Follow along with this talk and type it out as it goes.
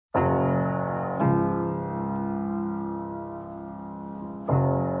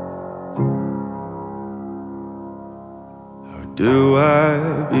do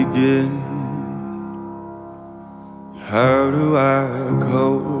I begin? How do I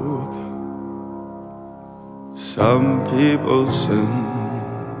cope? Some people sin,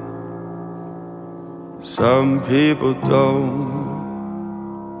 some people don't.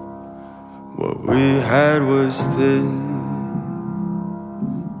 What we had was thin,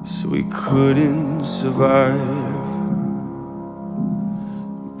 so we couldn't survive.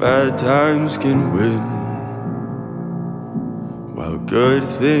 Bad times can win, while good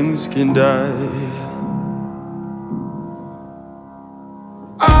things can die.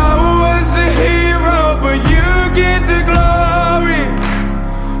 I was a hero, but you get the glory.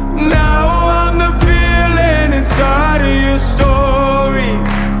 Now I'm the villain inside of your story.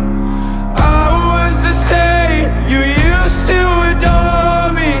 I was the saint you used to adore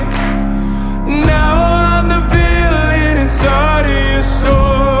me. Now I'm the villain inside of your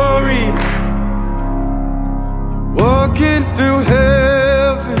story. Walking through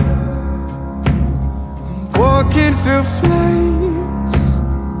heaven, I'm walking through flames.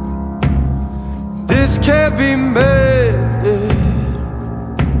 This can't be mended,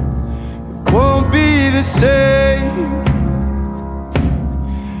 it won't be the same.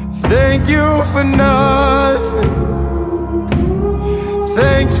 Thank you for nothing,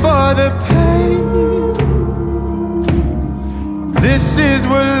 thanks for the pain. This is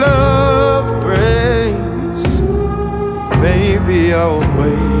what love brings. Maybe I'll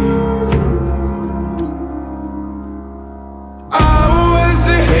wait. I was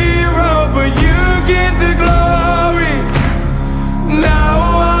a hero, but you get the glory. Now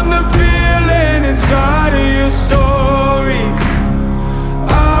I'm the villain inside of your story.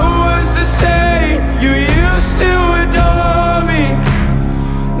 I was the saint you used to adore me.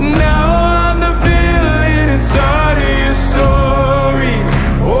 Now I'm the villain inside of your story.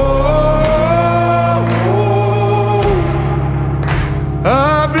 I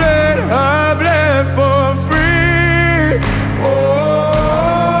bled for free.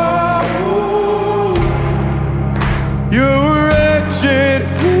 Your wretched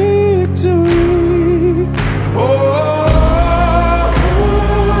victory.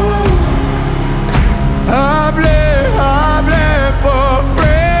 I bled for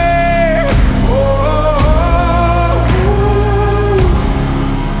free.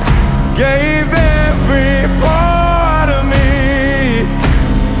 Gave every part of me.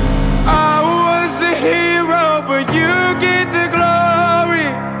 I was a hero, but you get the glory.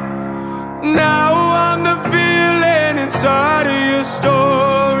 Now I'm the villain inside of your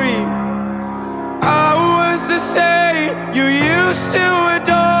story. I was the saint you used to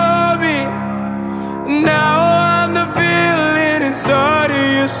adore me. Now I'm the villain inside of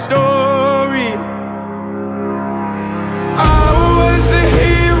your story.